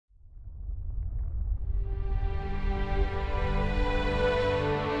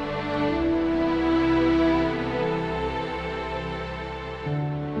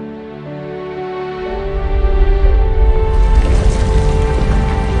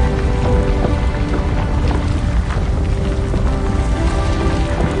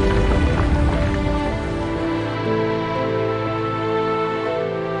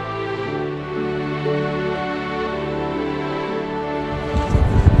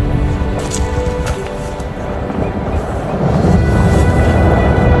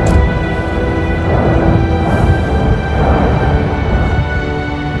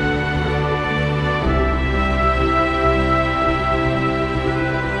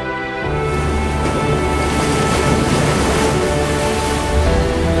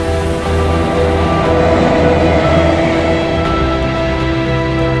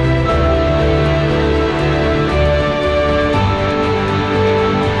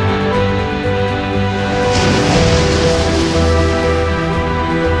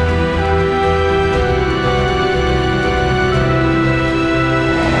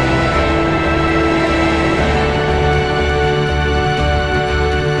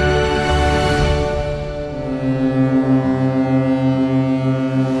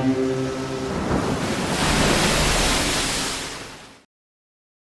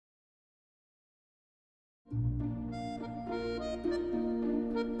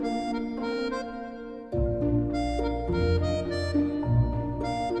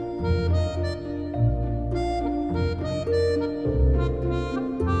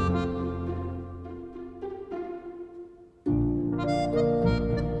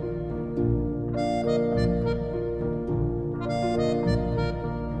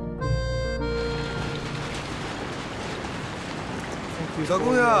小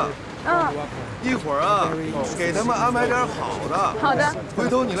姑娘，嗯，一会儿啊，给他们安排点好的。好的。回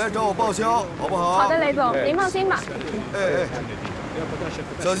头你来找我报销，好不好？好的，雷总，您放心吧。哎，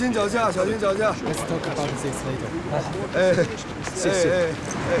小心脚下，小心脚下。谢谢。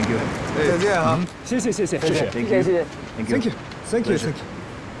再见啊！谢谢。 Thank you.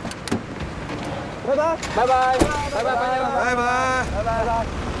 拜拜。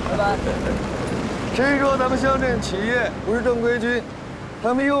谁说咱们乡镇企业不是正规军？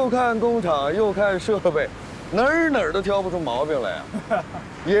他们又看工厂又看设备，哪儿都挑不出毛病来呀。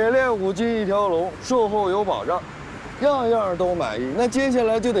冶炼5金一条龙，售后有保障，样样都满意。那接下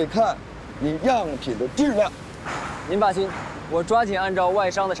来就得看你样品的质量。您放心，我抓紧按照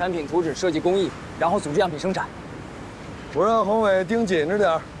外商的产品图纸设计工艺，然后组织样品生产。我让洪伟盯紧着点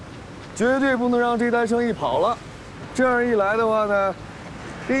儿，绝对不能让这单生意跑了。这样一来的话呢，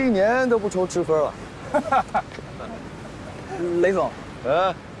这1年都不愁吃喝了。雷总，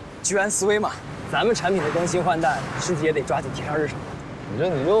居安思危嘛，咱们产品的更新换代，师姐也得抓紧提上日程。你说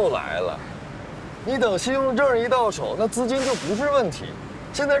你又来了，你等信用证一到手，那资金就不是问题。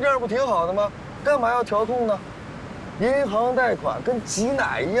现在这样不挺好的吗？干嘛要调控呢？银行贷款跟挤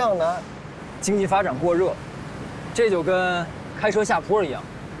奶一样难。经济发展过热，这就跟开车下坡一样，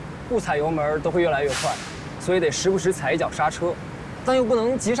不踩油门都会越来越快，所以得时不时踩一脚刹车，但又不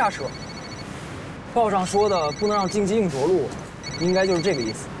能急刹车。报上说的不能让经济硬着陆，应该就是这个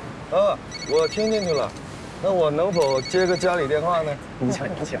意思。我听进去了。那我能否接个家里电话呢？你抢。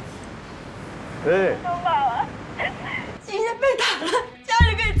哎，东爸爸，今天被打了，家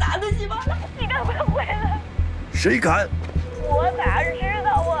里给砸得稀巴烂，你敢不敢回来？谁敢？我哪知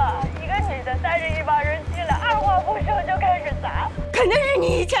道啊！一个女的带着一帮人进来，二话不说就开始砸，肯定是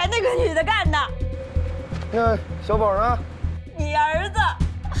你以前那个女的干的。那小宝呢？你儿子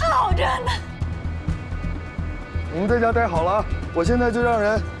好着呢。你们在家待好了啊！我现在就让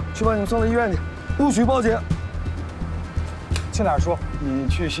人去把你们送到医院去，不许报警。去哪儿说？你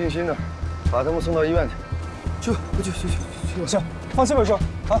去欣欣那儿，把他们送到医院去。去。行，放这边说。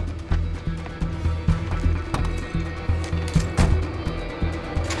好。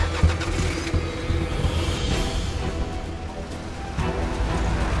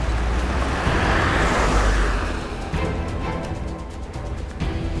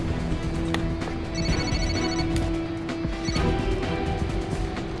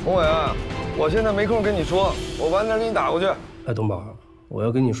洪伟啊，我现在没空跟你说，我晚点给你打过去。哎，东宝，我要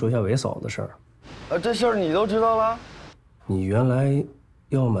跟你说一下韦嫂的事儿。这事儿你都知道了？你原来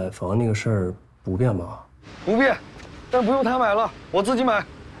要买房那个事儿不变吧？不变，但不用他买了，我自己买。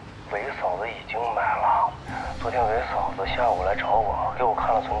韦嫂子已经买了。昨天韦嫂子下午来找我，给我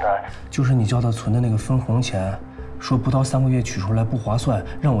看了存单，就是你叫她存的那个分红钱，说不到3个月取出来不划算，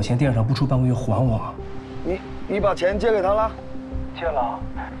让我先垫上，不出半个月还我。你把钱借给她了？借了。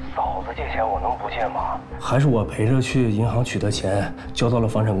嫂子借钱我能不借吗？还是我陪着去银行取的钱，交到了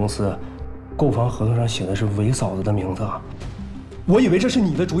房产公司，购房合同上写的是韦嫂子的名字。我以为这是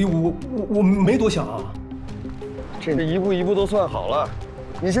你的主意，我没多想啊。这一步一步都算好了。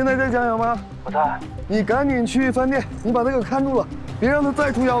你现在在家有吗？不在。你赶紧去饭店，你把他给看住了，别让他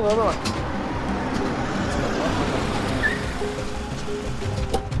再出幺蛾子了。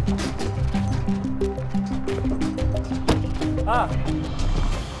啊，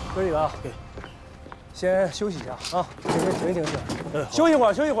哥几个，先休息一下啊！先停。休息会儿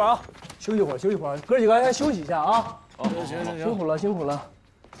啊！休息会儿，哥几个先休息一下啊！行，辛苦了。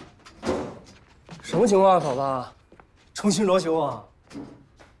什么情况啊，嫂子？重新装修啊？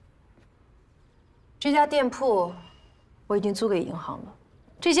这家店铺我已经租给银行了，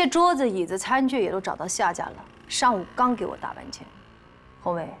这些桌子、椅子、餐具也都找到下家了，上午刚给我打完钱。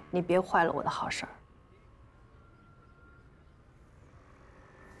宏伟，你别坏了我的好事儿。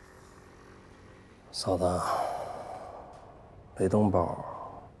嫂子，雷东宝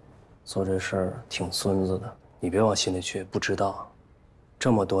做这事儿挺孙子的，你别往心里去。不知道，这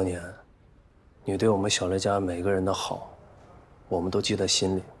么多年，你对我们小雷家每个人的好，我们都记在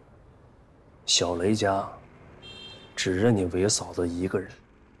心里。小雷家只认你韦嫂子一个人。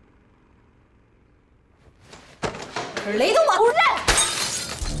可是雷东宝不认。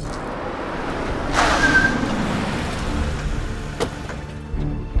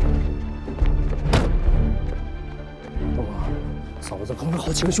嫂子控制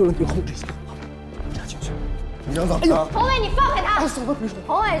好情绪了，你控制一下，控制下情绪。你想怎么着？宏伟，你放开他！嫂子，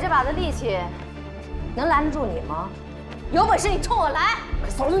宏伟这把的力气，能拦得住你吗？有本事你冲我来！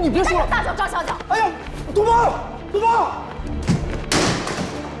嫂子，你别说了，大脚抓小脚！哎呀，东宝，你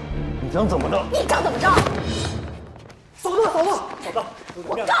想怎么着？你想怎么着？嫂子！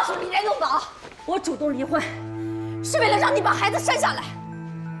我告诉你，雷东宝，我主动离婚，是为了让你把孩子生下来。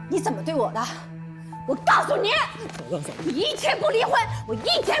你怎么对我的？我告诉你，你一天不离婚，我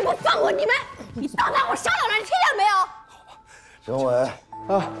一天不放过你们！你当我杀了人，听见没有？政委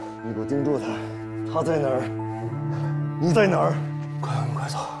啊，你给我盯住他，他在哪儿？你在哪儿？快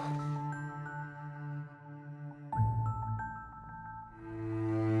走！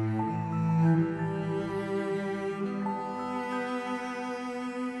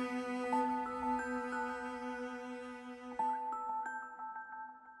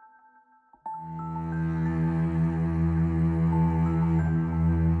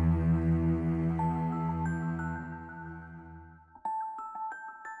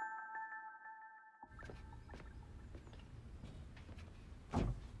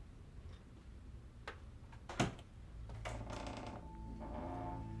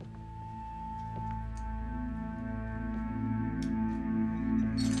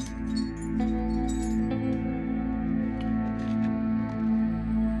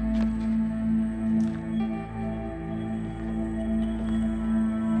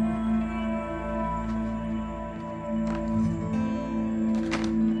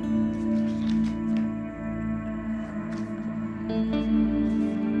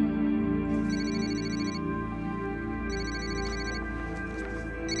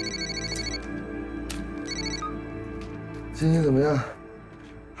心情怎么样？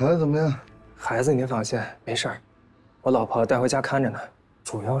孩子怎么样？孩子您放心，没事儿，我老婆带回家看着呢。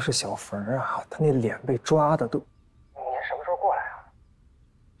主要是小冯啊，他那脸被抓的都……您什么时候过来啊？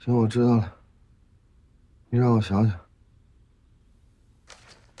行，我知道了。你让我想想。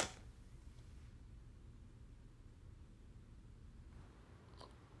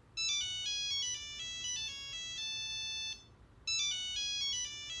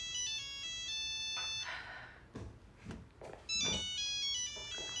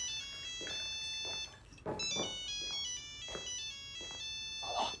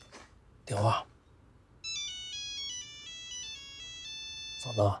电话，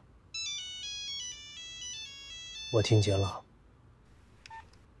嫂子，我听见了。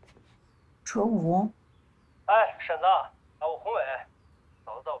春红，哎，婶子，我宏伟，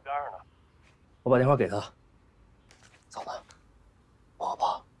嫂子在我边上呢。我把电话给他。嫂子，婆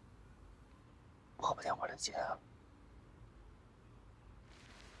婆电话得接啊。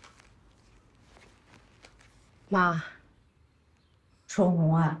妈，春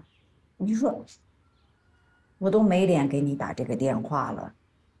红啊。你说，我都没脸给你打这个电话了。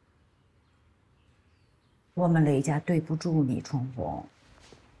我们雷家对不住你，春红。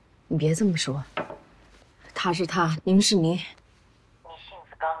你别这么说，他是他，您是您。你性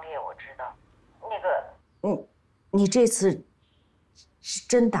子刚烈，我知道。那个，你这次是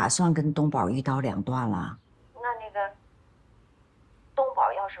真打算跟东宝一刀两断了？那个，东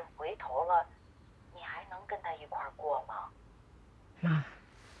宝要是回头了，你还能跟他一块儿过吗？妈。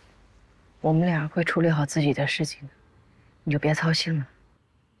我们俩会处理好自己的事情的，你就别操心了。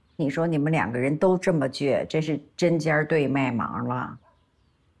你说你们两个人都这么倔，这是针尖对麦芒了。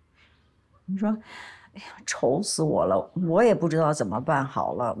你说，哎呀，愁死我了，我也不知道怎么办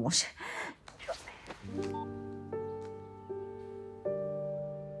好了。我是，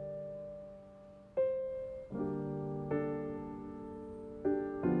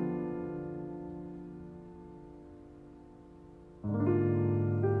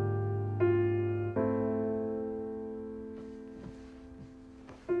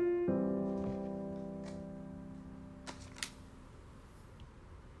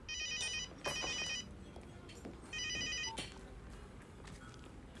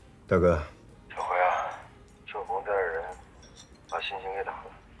大哥，这回啊，顺丰带着人把心情给打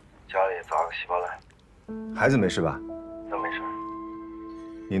了，家里也砸个稀巴烂。孩子没事吧？都没事。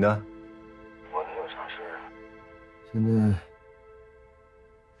你呢？我能有啥事啊？现在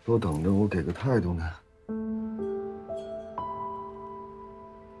都等着我给个态度呢。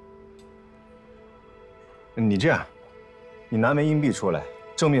你这样，你拿枚硬币出来，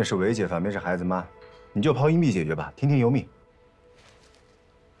正面是伟姐，反面是孩子妈，你就抛硬币解决吧，听天由命。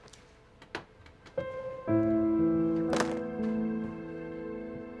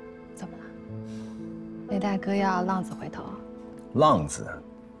雷大哥要浪子回头，浪子，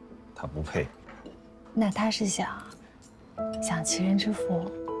他不配。那他是想其人之福，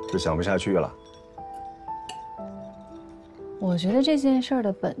就想不下去了。我觉得这件事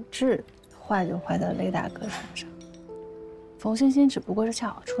的本质坏就坏在雷大哥身上。冯欣欣只不过是恰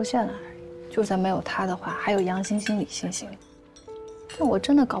好出现了而已，就算没有他的话，还有杨欣欣、李欣欣。但我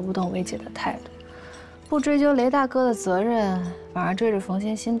真的搞不懂薇姐的态度，不追究雷大哥的责任，反而追着冯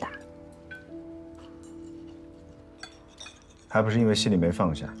欣欣打。还不是因为心里没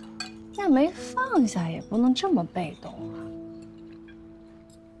放下。那没放下也不能这么被动啊！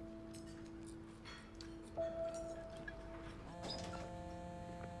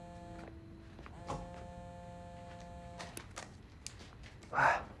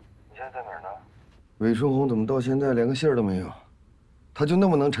韦春红怎么到现在连个信儿都没有？他就那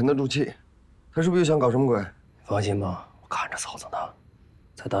么能沉得住气？他是不是又想搞什么鬼？放心吧，我看着嫂子呢，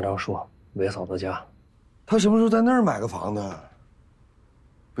在大樟树韦嫂子家。他什么时候在那儿买个房子？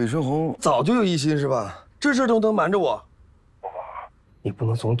韦春红早就有疑心是吧？这事都能瞒着我？你不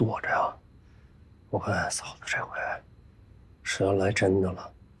能总躲着呀！我看嫂子这回是要来真的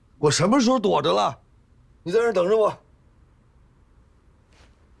了。我什么时候躲着了？你在这儿等着我。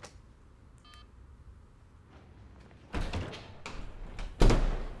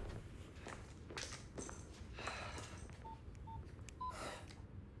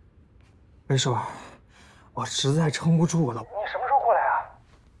魏叔，我实在撑不住了。你什么时候过来啊？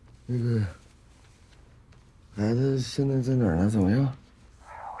那个，孩子现在在哪儿呢？怎么样？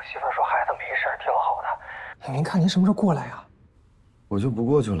我媳妇说孩子没事，挺好的。您看您什么时候过来呀？我就不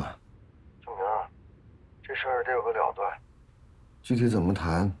过去了。仲明，这事儿得有个了断。具体怎么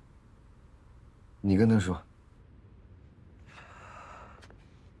谈？你跟他说。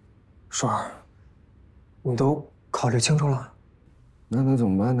叔儿，你都考虑清楚了？那能怎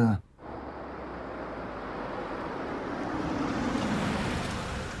么办呢？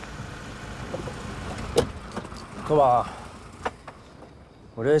东宝，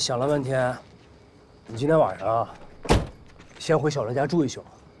我这想了半天，你今天晚上啊，先回小乐家住一宿。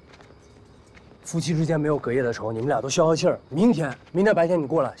夫妻之间没有隔夜的仇，你们俩都消消气儿。明天白天你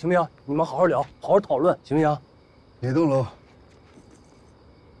过来，行不行？你们好好聊，好好讨论，行不行？哪栋楼？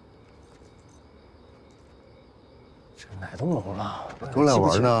这哪栋楼了？我俩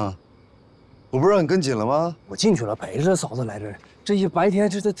玩呢。我不是让你跟紧了吗？我进去了，陪着嫂子来着。这一白天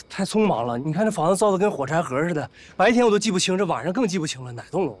这太匆忙了。你看这房子造的跟火柴盒似的，白天我都记不清，这晚上更记不清了。哪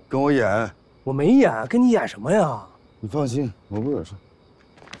栋楼？跟我演。我没演，跟你演什么呀？你放心，我不惹事。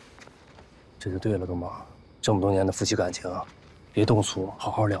这就对了，东宝，这么多年的夫妻感情，别动粗，好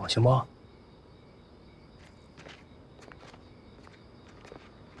好聊，行不？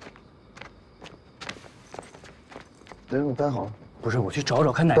等我待好了。不是，我去找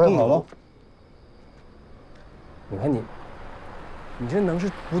找看哪栋楼。你看你这能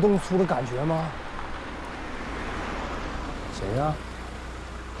是不动粗的感觉吗？谁呀？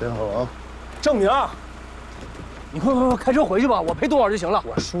待好了啊。郑明，你快开车回去吧，我陪东宝就行了。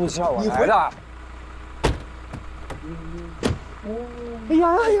我叔叫我来的。哎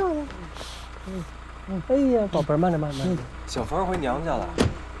呀哎呀！哎呀，宝贝儿，慢点慢点慢点。小芳回娘家了，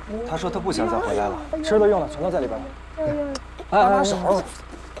她说她不想再回来了，吃的用的全都在里边了。拉拉手。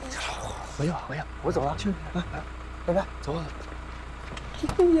回去吧，我走了，去，来，拜拜，走吧。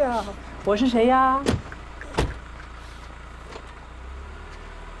哎呀，我是谁呀？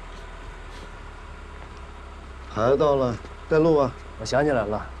孩子到了，带路吧。我想起来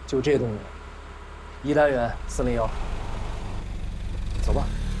了，就这栋楼，1单元401。走吧。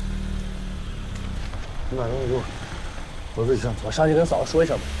你把东西给我，我自己上。我上去跟嫂子说一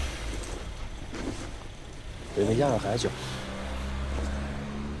声吧。别压着孩子脚。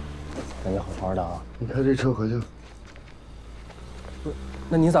赶紧好好的啊！你开这车回去。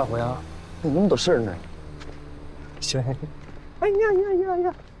那你咋回啊？有那么多事儿呢。行。哎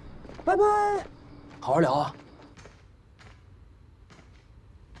呀，拜拜，好好聊啊。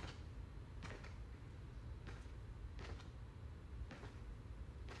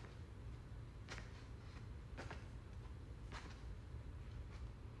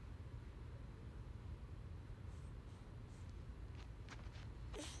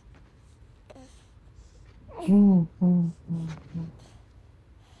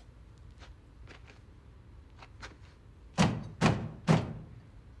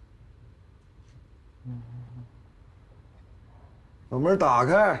把门打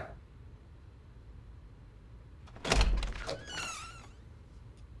开。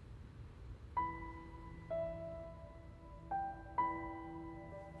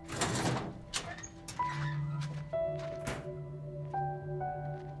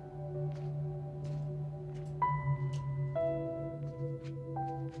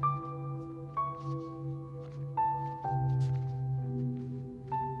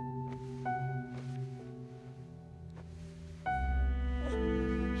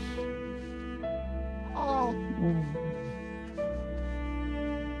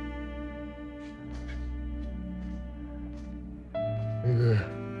那个，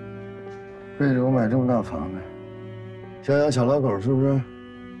为着我买这么大房子，想养小老狗是不是？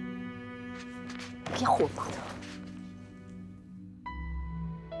别胡八道。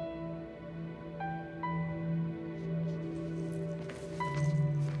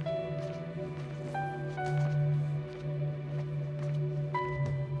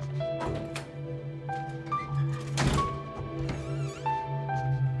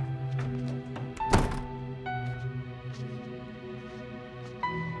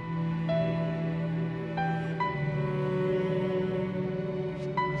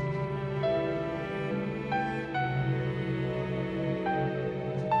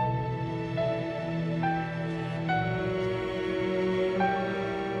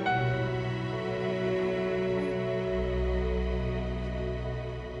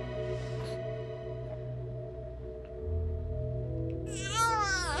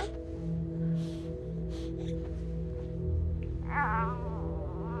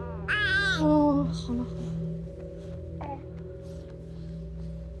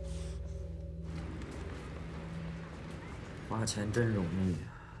花钱真容易。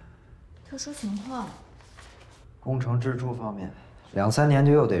特殊情况。工程支出方面，2、3年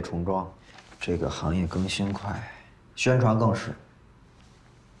就又得重装。这个行业更新快，宣传更是。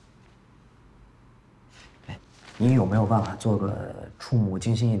哎，你有没有办法做个触目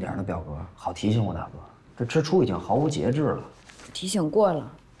惊心一点的表格，好提醒我大哥？这支出已经毫无节制了。提醒过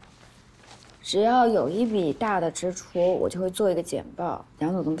了。只要有一笔大的支出，我就会做一个简报。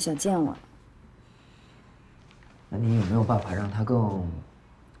梁总都不想见我了。那你有没有办法让他更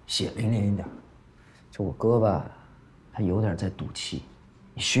血淋淋一点？就我哥吧，他有点在赌气，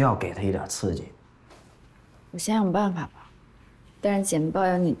你需要给他一点刺激。我想想办法吧。但是简报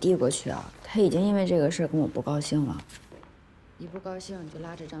要你递过去啊，他已经因为这个事儿跟我不高兴了。一不高兴你就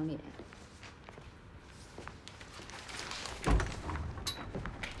拉这张脸。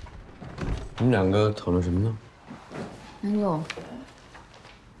你们两个讨论什么呢？南总，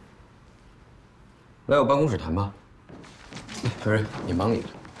来我办公室谈吧。何人，你忙你的。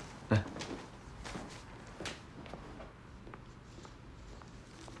来。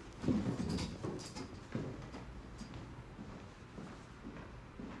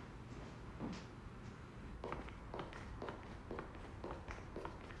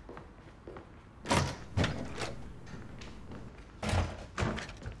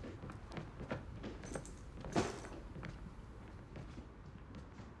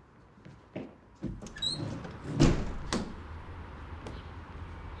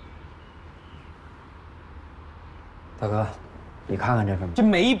大哥，你看看这份。这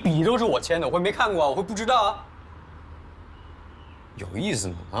每一笔都是我签的，我会没看过啊，我会不知道啊。有意思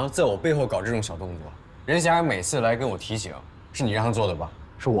吗？啊，在我背后搞这种小动作，任霞每次来跟我提醒，是你让他做的吧？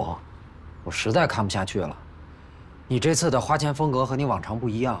是我实在看不下去了。你这次的花钱风格和你往常不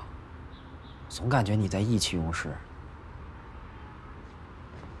一样，总感觉你在意气用事。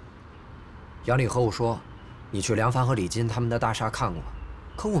杨丽和我说，你去梁凡和李金他们的大厦看过，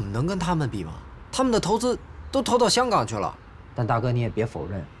可我们能跟他们比吗？他们的投资都投到香港去了。但大哥，你也别否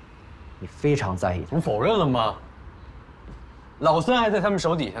认，你非常在意他们。我否认了吗？老三还在他们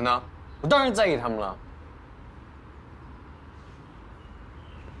手底下呢，我当然在意他们了。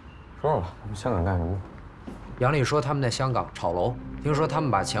说说吧，他们香港干什么？杨丽说他们在香港炒楼，听说他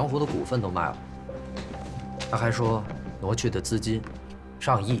们把钱湖的股份都卖了。他还说挪去的资金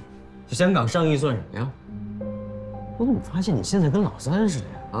上亿。这香港上亿算什么呀？我怎么发现你现在跟老三似的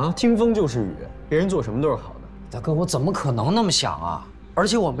呀？啊，听风就是雨，别人做什么都是好的。大哥，我怎么可能那么想啊？而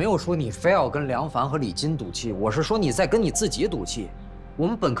且我没有说你非要跟梁凡和李金赌气，我是说你在跟你自己赌气。我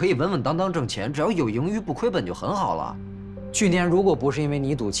们本可以稳稳当当挣钱，只要有盈余不亏本就很好了。去年如果不是因为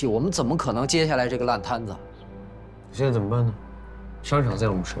你赌气，我们怎么可能接下来这个烂摊子？现在怎么办呢？商场在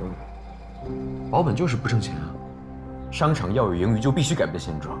我们手里，保本就是不挣钱啊。商场要有盈余，就必须改变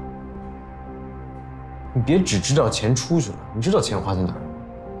现状。你别只知道钱出去了，你知道钱花在哪儿？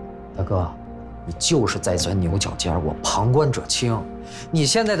大哥，你就是在钻牛角尖，我旁观者清。你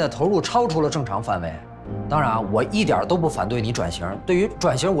现在的投入超出了正常范围。当然，我一点都不反对你转型，对于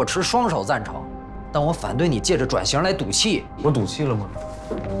转型我持双手赞成，但我反对你借着转型来赌气。我赌气了吗？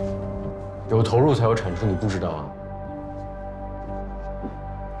有投入才有产出，你不知道啊？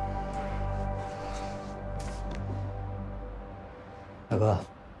大哥，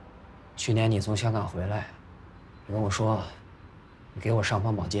去年你从香港回来，你跟我说，你给我尚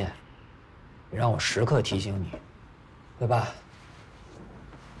方宝剑，你让我时刻提醒你，对吧？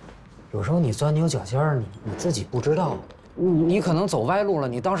有时候你钻牛角尖儿，你自己不知道，你可能走歪路了，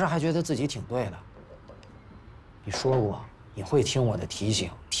你当时还觉得自己挺对的。你说过你会听我的提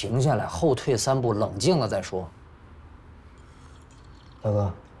醒，停下来，后退3步，冷静了再说。大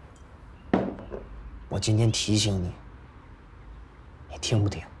哥，我今天提醒你，你听不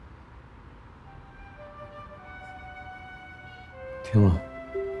听？听了，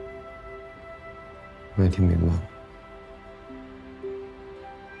我也听明白了，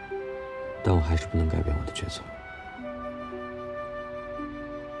但我还是不能改变我的决策。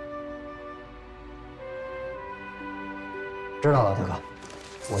知道了，大哥，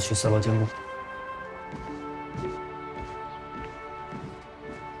我去4楼监工。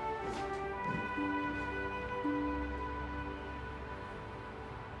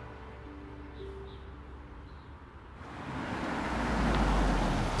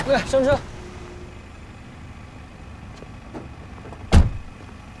来，上车。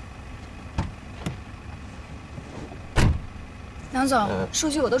梁总，数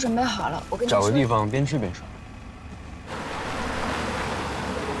据我都准备好了，我跟你说。找个地方边吃边说。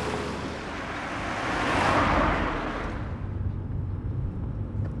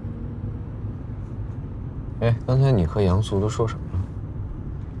哎，刚才你和杨素都说什么了？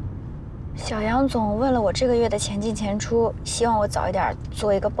小杨总问了我这个月的钱进钱出，希望我早一点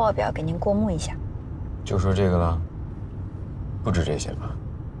做一个报表给您过目一下。就说这个了，不止这些吧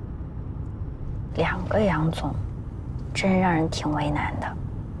2个杨总，真让人挺为难的。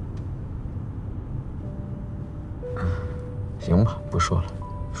行吧，不说了，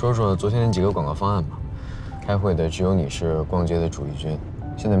说说昨天那几个广告方案吧。开会的只有你是逛街的主力军，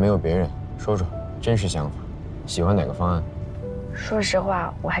现在没有别人，说说真实想法，喜欢哪个方案？说实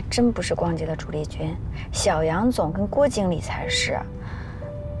话，我还真不是逛街的主力军，小杨总跟郭经理才是。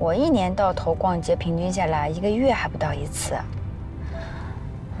我一年到头逛街，平均下来1个月还不到1次。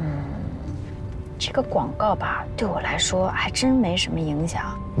这个广告吧，对我来说还真没什么影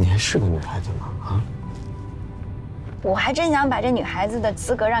响。你还是个女孩子吗？啊？我还真想把这女孩子的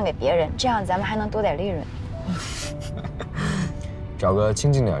资格让给别人，这样咱们还能多点利润。找个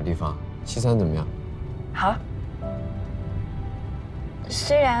清静点的地方，西餐怎么样？好。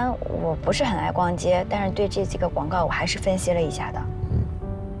虽然我不是很爱逛街，但是对这几个广告我还是分析了一下的。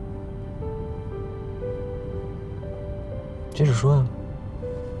接着说啊。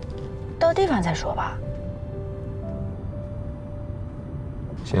到地方再说吧。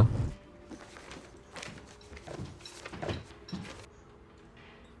行。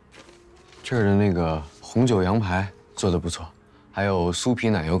这儿的那个红酒羊排做得不错，还有酥皮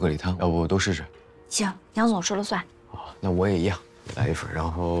奶油蛤蜊汤，要不都试试？行，杨总说了算。哦，那我也一样，来一份，然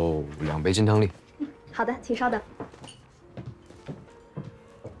后2杯金汤力。好的，请稍等。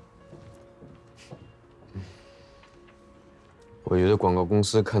我觉得广告公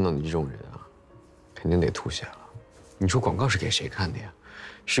司看到你这种人啊，肯定得吐血了。你说广告是给谁看的呀？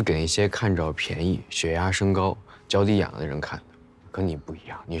是给那些看着便宜、血压升高、脚底痒的人看的。可你不一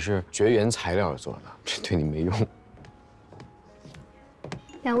样，你是绝缘材料做的，这对你没用。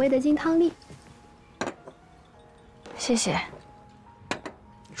2位的金汤力，谢谢。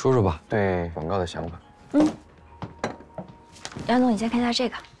说说吧，对广告的想法。杨总，你先看一下这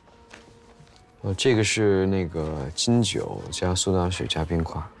个。这个是那个金酒加苏打水加冰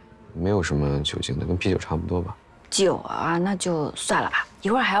块，没有什么酒精的，跟啤酒差不多吧。酒啊，那就算了吧，一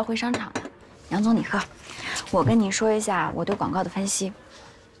会儿还要回商场呢。杨总，你喝。我跟你说一下我对广告的分析。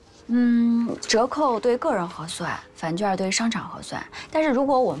折扣对个人合算，返券对商场合算。但是如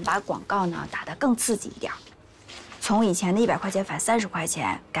果我们把广告呢打得更刺激一点，从以前的100块钱返30块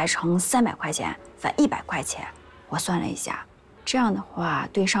钱改成300块钱返100块钱，我算了一下，这样的话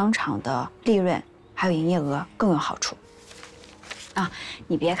对商场的利润还有营业额更有好处。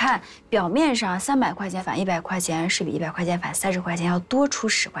你别看表面上300块钱返100块钱是比100块钱返30块钱要多出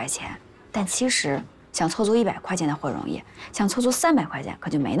10块钱，但其实想凑足100块钱的活容易，想凑足300块钱可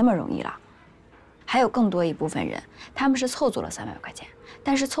就没那么容易了。还有更多一部分人，他们是凑足了300块钱，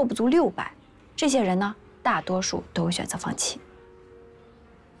但是凑不足600，这些人呢，大多数都会选择放弃。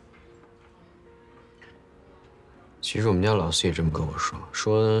其实我们家老四也这么跟我说，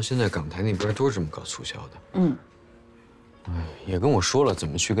说现在港台那边都是这么搞促销的。也跟我说了怎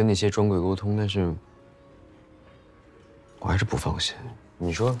么去跟那些专柜沟通，但是我还是不放心。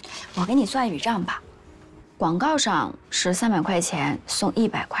你说，我给你算一笔账吧，广告上是300块钱送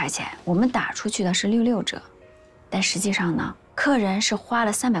100块钱，我们打出去的是66折，但实际上呢，客人是花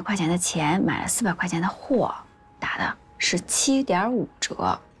了300块钱的钱买了400块钱的货，打的是7.5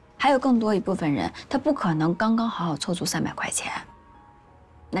折。还有更多一部分人，他不可能刚刚好凑足300块钱，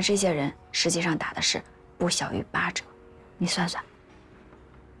那这些人实际上打的是不小于8折，你算算。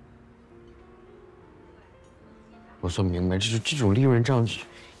我算明白，这种利润账，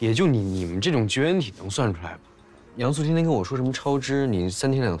也就你们这种绝缘体能算出来吧？杨素今天跟我说什么超支，你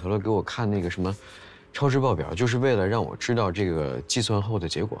3天2头的给我看那个什么超支报表，就是为了让我知道这个计算后的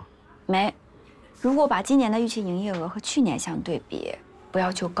结果。没，如果把今年的预期营业额和去年相对比，不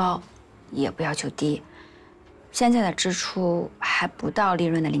要求高，也不要求低，现在的支出还不到利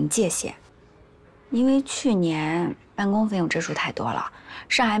润的临界线，因为去年办公费用支出太多了，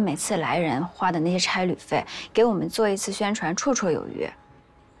上海每次来人花的那些差旅费，给我们做一次宣传绰绰有余。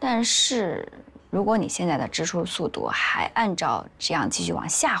但是如果你现在的支出速度还按照这样继续往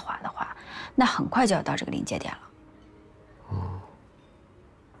下滑的话，那很快就要到这个临界点了。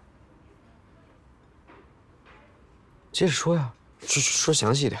接着说呀，说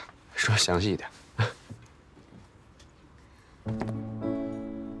详细一点，说详细一点。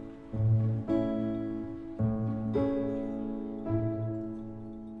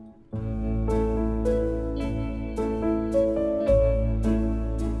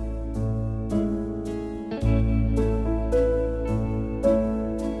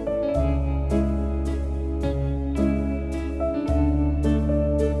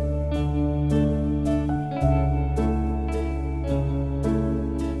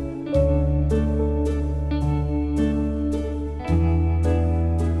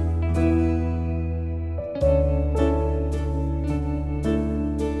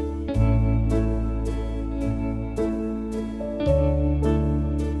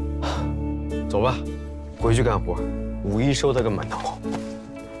走吧，回去干活，5一收他个满头。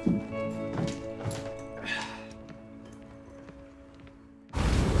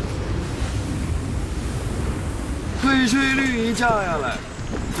退税率一降下来，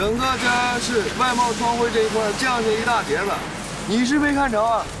整个嘉安市外贸创汇这一块降下一大截子。你是没看着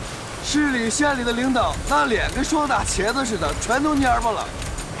啊？市里县里的领导那脸跟双打茄子似的，全都蔫巴了。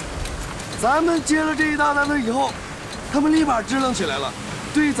咱们接了这一大单子以后，他们立马支棱起来了，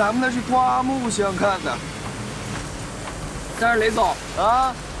对咱们那是刮目相看的。但是雷总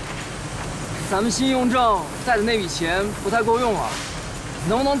啊，咱们信用证贷的那笔钱不太够用啊，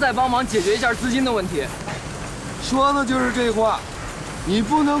能不能再帮忙解决一下资金的问题？说的就是这话，你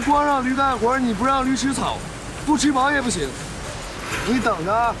不能光让驴干活，你不让驴吃草，不吃饱也不行。你等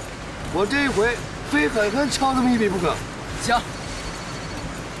着啊，我这回非狠狠敲他们一笔不可。行。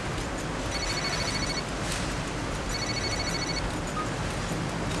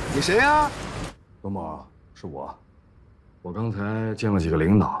你谁呀？东宝，是我。我刚才见了几个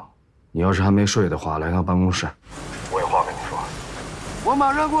领导，你要是还没睡的话，来趟办公室，我有话跟你说。我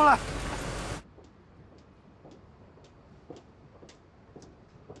马上过来。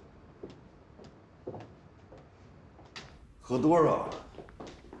喝多少？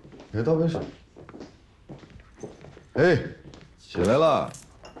给倒杯水。哎，起来了。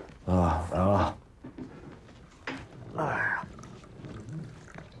啊，来了。哎呀，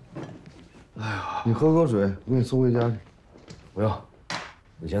哎呀，你喝口水，我给你送回家去。不用，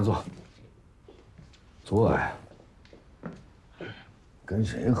你先坐。坐呀。跟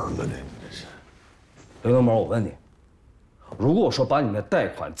谁喝的？你这是？刘东宝，我问你，如果说把你的贷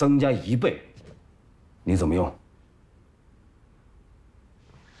款增加1倍，你怎么用？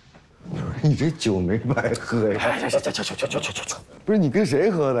你这酒没白喝呀！去！不是你跟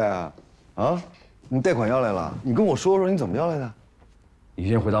谁喝的呀？啊，你贷款要来了？你跟我说说你怎么要来的？你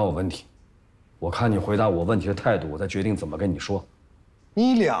先回答我问题，我看你回答我问题的态度，我再决定怎么跟你说。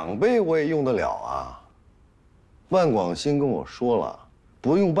你2倍我也用得了啊！万广新跟我说了，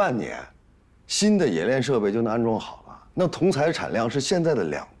不用半年，新的冶炼设备就能安装好了。那铜材产量是现在的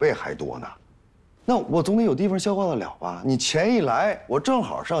2倍还多呢。那我总得有地方消化得了吧？你钱一来，我正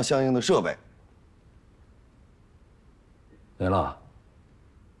好上相应的设备。雷了，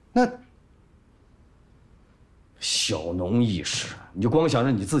那小农意识，你就光想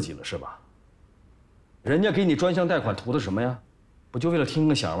着你自己了是吧？人家给你专项贷款图的什么呀？不就为了听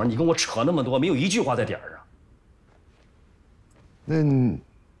个响吗？你跟我扯那么多，没有一句话在点儿上。那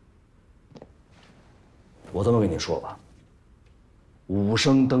我这么跟你说吧，5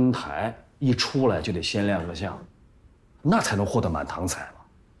升登台。一出来就得先亮个相，那才能获得满堂彩嘛。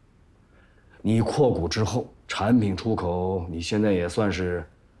你扩股之后，产品出口，你现在也算是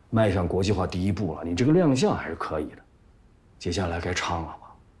迈向国际化第一步了。你这个亮相还是可以的，接下来该唱了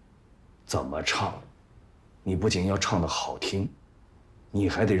吧？怎么唱？你不仅要唱得好听，你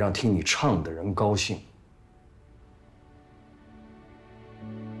还得让听你唱的人高兴。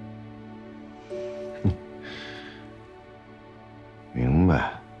明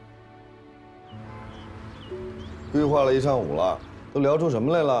白。规划了一上午了，都聊出什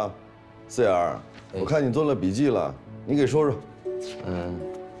么来了？四眼，我看你做了笔记了，你给说说。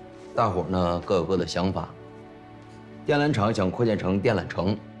大伙呢各有各的想法。电缆厂想扩建成电缆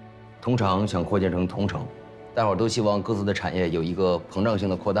城，铜厂想扩建成铜城，大伙都希望各自的产业有一个膨胀性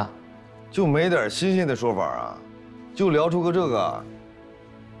的扩大。就没点新鲜的说法啊？就聊出个这个？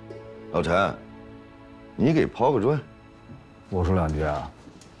老陈，你给抛个砖。我说2句啊。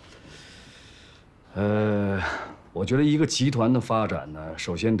我觉得一个集团的发展呢，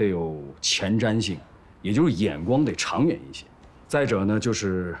首先得有前瞻性，也就是眼光得长远一些。再者呢，就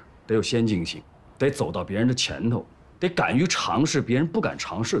是得有先进性，得走到别人的前头，得敢于尝试别人不敢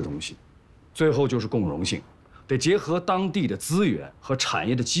尝试的东西。最后就是共荣性，得结合当地的资源和产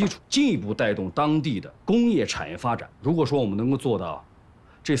业的基础，进一步带动当地的工业产业发展。如果说我们能够做到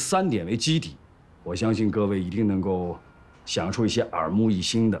这3点为基底，我相信各位一定能够想出一些耳目一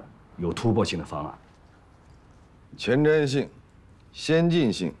新的、有突破性的方案。前瞻性、先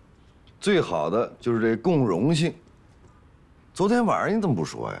进性，最好的就是这共荣性。昨天晚上你怎么不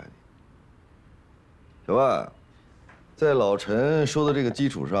说呀？小万，在老陈说的这个基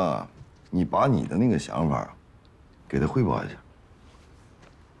础上啊，你把你的那个想法给他汇报一下。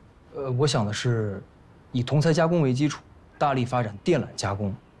我想的是，以铜材加工为基础，大力发展电缆加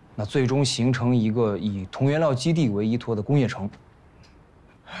工，那最终形成一个以铜原料基地为依托的工业城。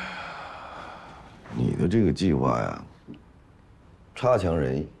你的这个计划呀，差强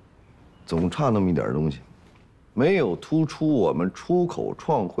人意，总差那么一点东西，没有突出我们出口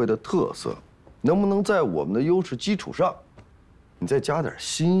创汇的特色。能不能在我们的优势基础上，你再加点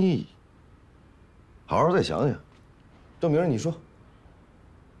新意？好好再想想。郑明，你说。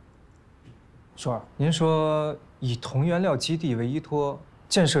硕儿，您说以铜原料基地为依托，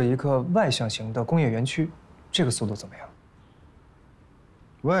建设一个外向型的工业园区，这个速度怎么样？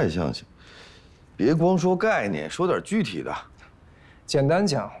外向型，别光说概念，说点具体的。简单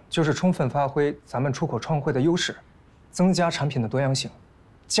讲，就是充分发挥咱们出口创汇的优势，增加产品的多样性，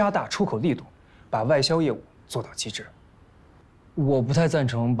加大出口力度，把外销业务做到极致。我不太赞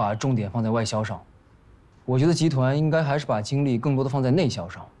成把重点放在外销上，我觉得集团应该还是把精力更多的放在内销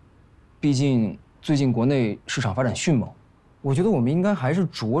上。毕竟最近国内市场发展迅猛，我觉得我们应该还是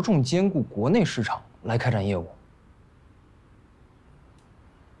着重兼顾国内市场来开展业务。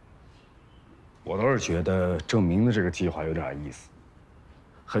我倒是觉得郑明的这个计划有点意思，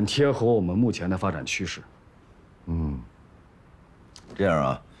很贴合我们目前的发展趋势。这样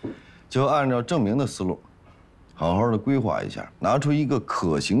啊，就按照郑明的思路，好好的规划一下，拿出一个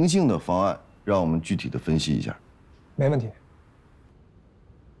可行性的方案，让我们具体的分析一下。没问题。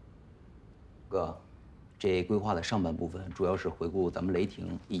哥，这规划的上半部分主要是回顾咱们雷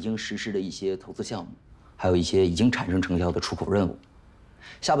霆已经实施的一些投资项目，还有一些已经产生成效的出口任务。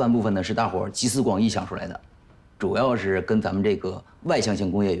下半部分呢是大伙儿集思广益想出来的，主要是跟咱们这个外向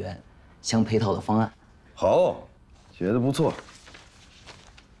型工业园相配套的方案。好，写的不错。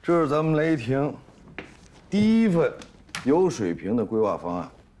这是咱们雷霆第一份有水平的规划方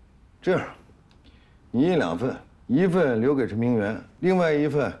案。这样，你印2份。一份留给陈明元，另外一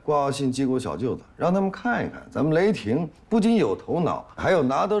份挂号信寄给我小舅子，让他们看一看，咱们雷霆不仅有头脑，还有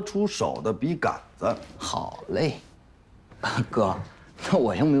拿得出手的笔杆子。好嘞，哥，那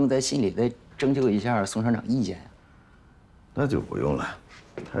我用不用在信里再征求一下宋厂长意见呀？那就不用了，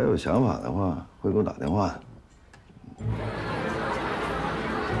他有想法的话会给我打电话的。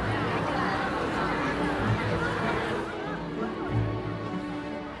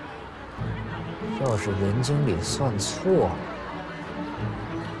要是任经理算错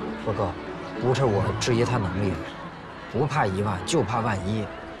了，哥，不是我质疑他能力，不怕1万，就怕万一。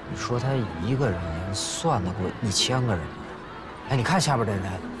你说他一个人算得过1000个人吗？哎，你看下边这人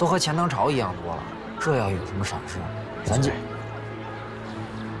都和钱塘潮一样多了，这要有什么闪失，咱就……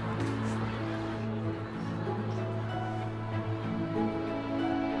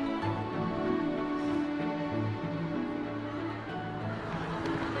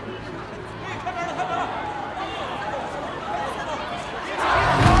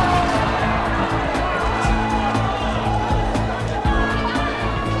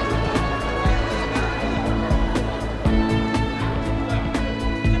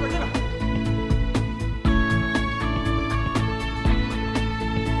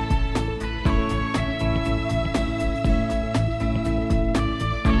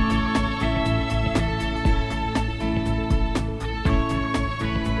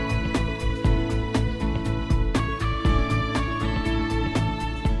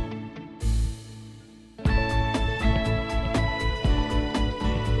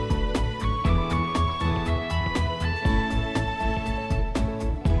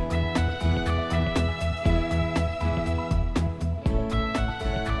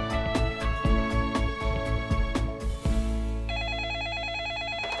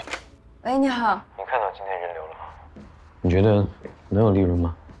喂，你好。你看到今天人流了吗？你觉得能有利润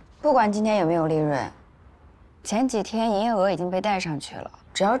吗？不管今天有没有利润，前几天营业额已经被带上去了。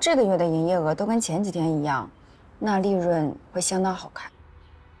只要这个月的营业额都跟前几天一样，那利润会相当好看。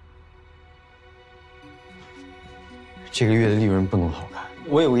这个月的利润不能好看。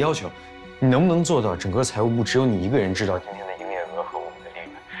我有个要求，你能不能做到整个财务部只有你一个人知道今天的营业额和我们的利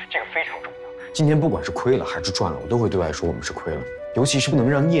润？这个非常重要。今天不管是亏了还是赚了，我都会对外说我们是亏了。尤其是不能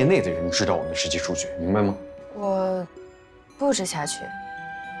让业内的人知道我们的实际数据，明白吗？我布置下去，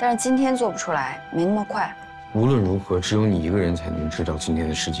但是今天做不出来，没那么快。无论如何，只有你一个人才能知道今天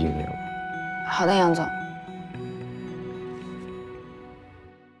的实际营业额。好的，杨总。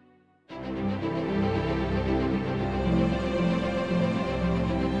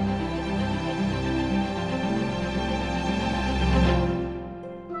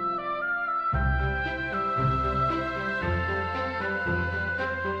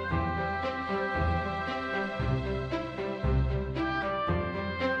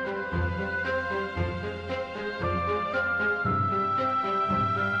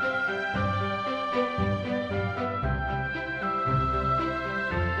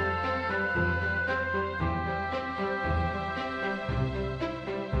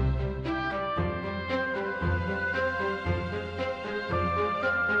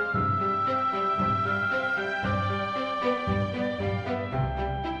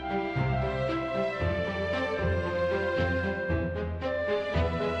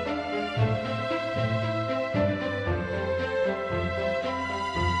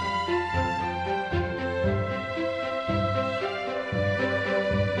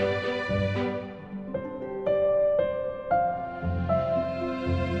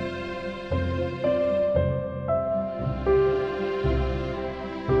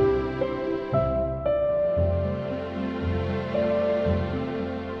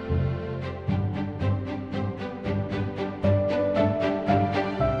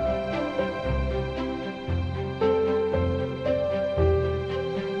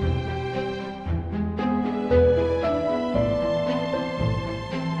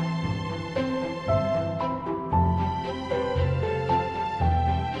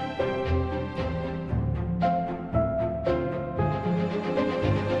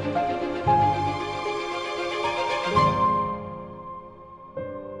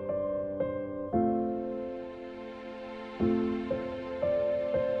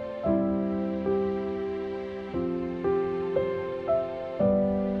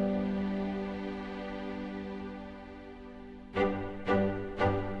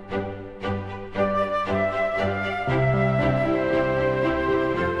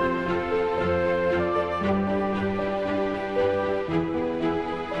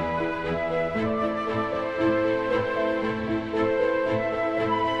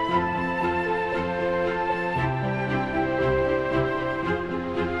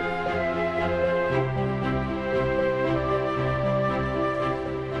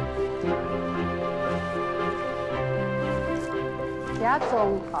家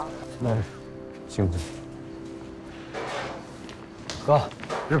中午好。那辛苦。哥，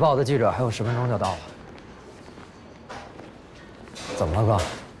日报的记者还有10分钟就到了。怎么了，哥？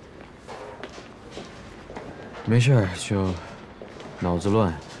没事，就脑子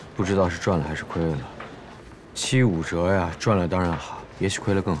乱，不知道是赚了还是亏了。7、5折呀，赚了当然好，也许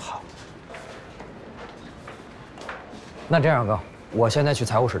亏了更好。那这样，哥，我现在去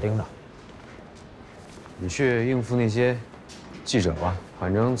财务室盯着。你去应付那些记者吧，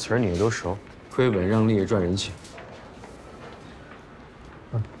反正词儿你也都熟，亏本让利赚人气。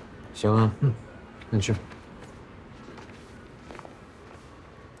行啊，那你去。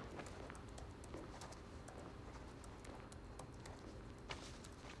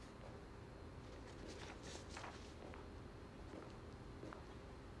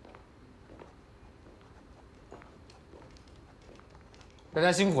大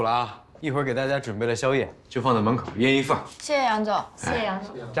家辛苦了啊！一会儿给大家准备了宵夜，就放在门口，一人一份。谢谢杨总，谢谢杨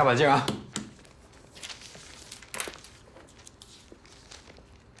总，加把劲啊！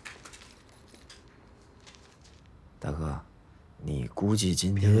大哥，你估计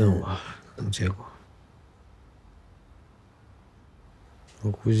今天……别问我，等结果。我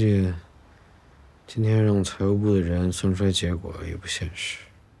估计今天让财务部的人算出来结果也不现实，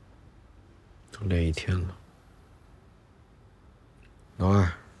都累一天了。老二，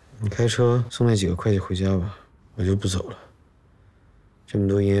你开车送那几个会计回家吧，我就不走了。这么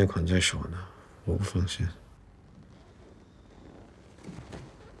多营业款在手呢，我不放心。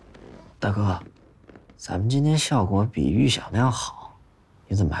大哥，咱们今天效果比预想那样好，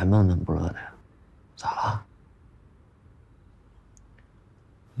你怎么还闷闷不乐的呀？咋了？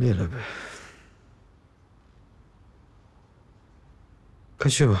累了呗。快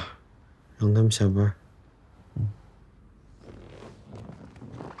去吧，让他们下班。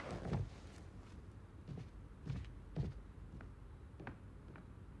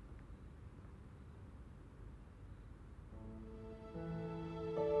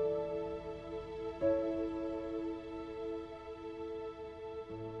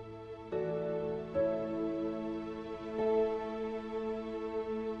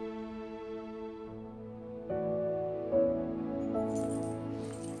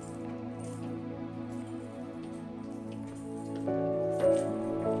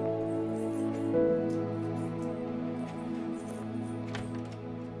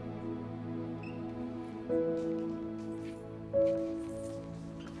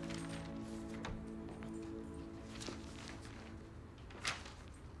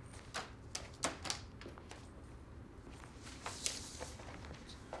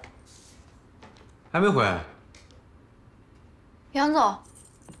还没回？杨总，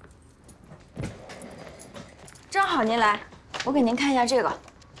正好您来，我给您看一下这个，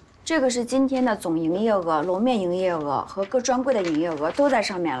这个是今天的总营业额、楼面营业额和各专柜的营业额都在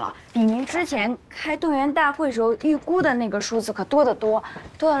上面了，比您之前开动员大会时候预估的那个数字可多得多，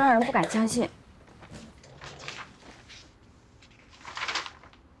多到让人不敢相信。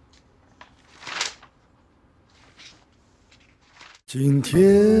尽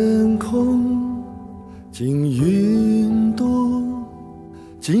天空，尽云朵，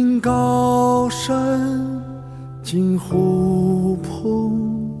尽高山，尽湖泊，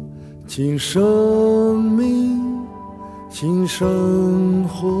尽生命，尽生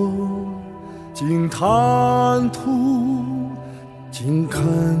活，尽坦途，尽坎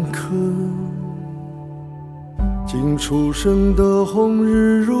坷，尽初升的红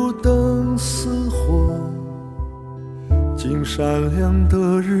日如灯似火，尽闪亮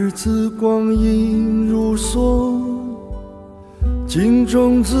的日子光阴如梭，尽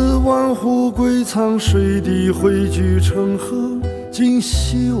种子万户归藏，水滴汇聚成河，尽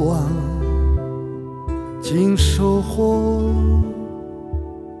希望，尽收获，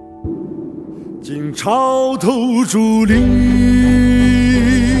尽潮头伫立，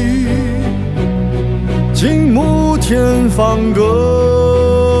尽沐天放歌，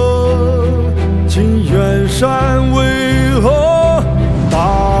尽远山巍峨，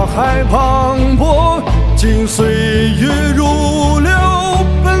大海磅礴，尽岁月如流，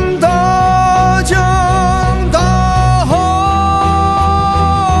奔大江大河。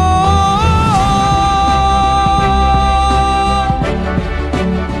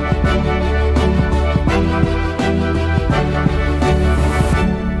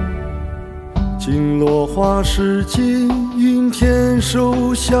尽落花时节，云天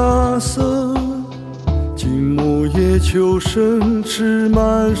收霞色，尽木叶秋声，池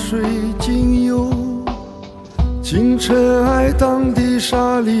满水尽游，尽尘埃荡的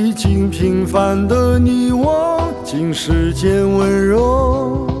沙砾，尽平凡的你我，尽世间温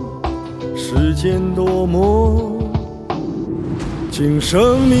柔，世间多么，尽新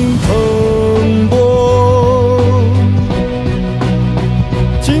生命蓬勃，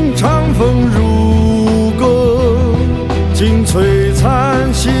经长风如歌，经璀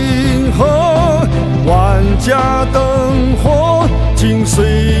璨星河，万家灯火，经岁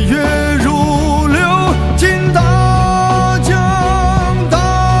月如流，经大江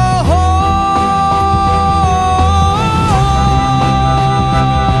大河。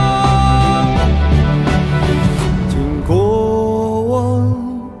经过往，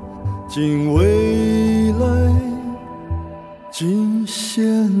经未来，经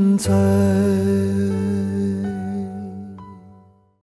现在。